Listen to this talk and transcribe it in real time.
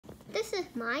this is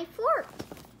my fort.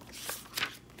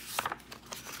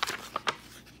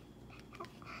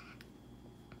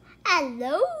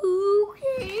 Hello.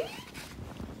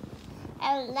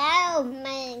 Hello,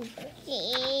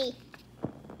 monkey.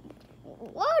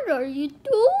 What are you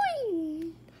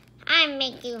doing? I'm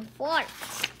making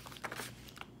forts.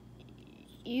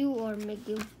 You are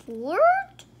making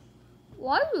fort?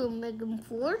 Why are you making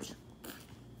fort?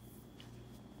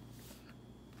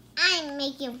 I'm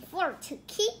making fort to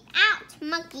keep out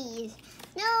monkeys.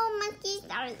 No monkeys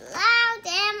are allowed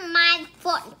in my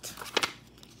fort.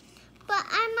 But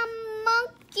I'm a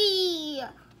monkey.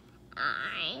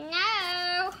 I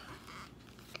know.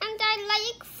 And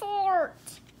I like fort.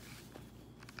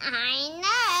 I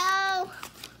know.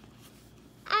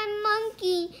 I'm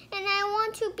monkey and I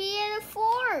want to be in a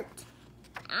fort.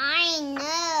 I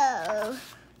know.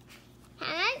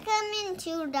 Can I come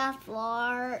into the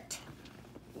fort?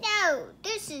 No,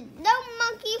 this is no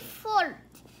monkey fort.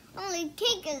 Only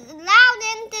cake is allowed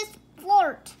in this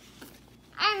fort.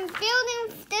 I'm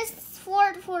building this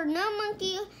fort for no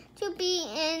monkey to be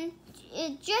in.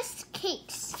 It's just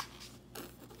cakes.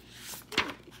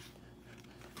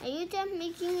 Are you done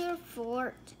making your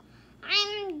fort?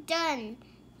 I'm done.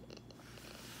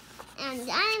 And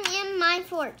I'm in my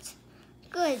fort.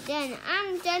 Good, then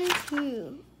I'm done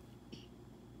too.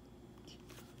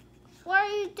 What are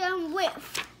you done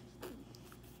with?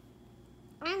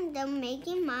 I'm done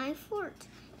making my fort.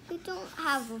 You don't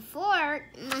have a fort,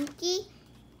 monkey.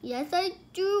 Yes, I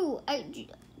do. I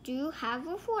do have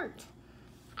a fort.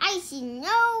 I see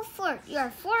no fort. You're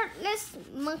a fortless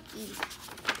monkey.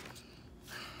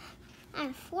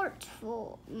 I'm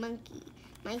fortful monkey.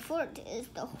 My fort is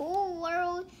the whole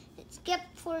world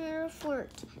except for your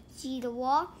fort. See the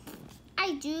wall?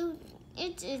 I do.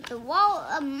 It is the wall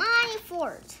of my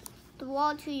fort. The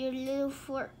wall to your little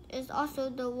fort is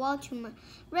also the wall to my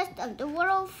rest of the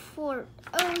world fort.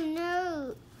 Oh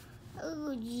no.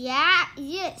 Oh yeah,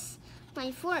 yes.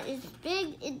 My fort is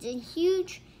big, it's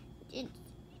huge. It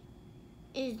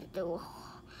is the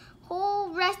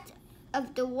whole rest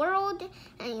of the world,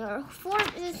 and your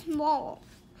fort is small.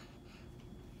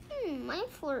 My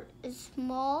fort is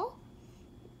small.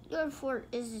 Your fort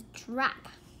is a trap.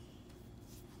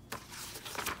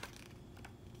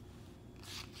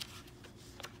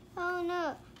 Oh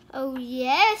no. Oh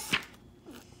yes.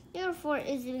 Your fort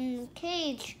is in a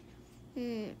cage.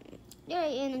 You're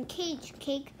in a cage,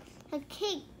 cake. A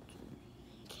cake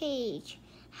cage.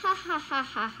 Ha ha ha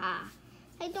ha ha.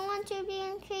 I don't want to be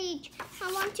in a cage.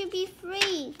 I want to be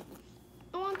free.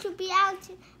 I want to be out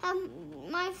of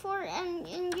my fort and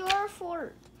in your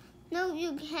fort. No,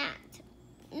 you can't.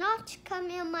 Not come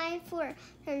in my fort.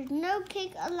 There's no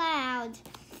cake allowed.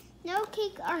 No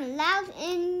cake are allowed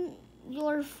in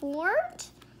your fort?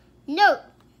 No.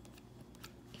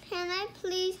 Can I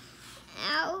please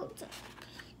out?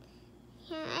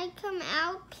 Can I come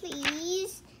out,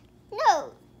 please?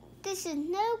 No. This is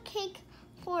no cake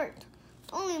fort.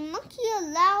 Only monkey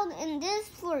allowed in this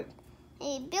fort.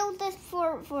 I built this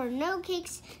fort for no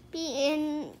cakes be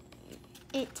in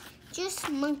it. Just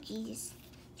monkeys.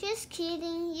 Just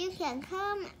kidding. You can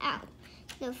come out.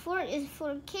 The fort is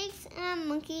for cakes and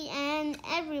monkey and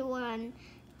everyone.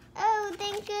 Oh,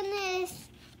 thank goodness.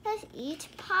 Let's eat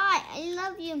pie. I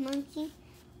love you, monkey.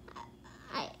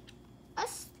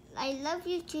 I love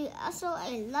you too. Also,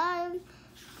 I love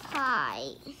pie.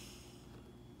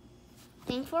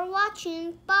 Thanks for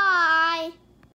watching. Bye.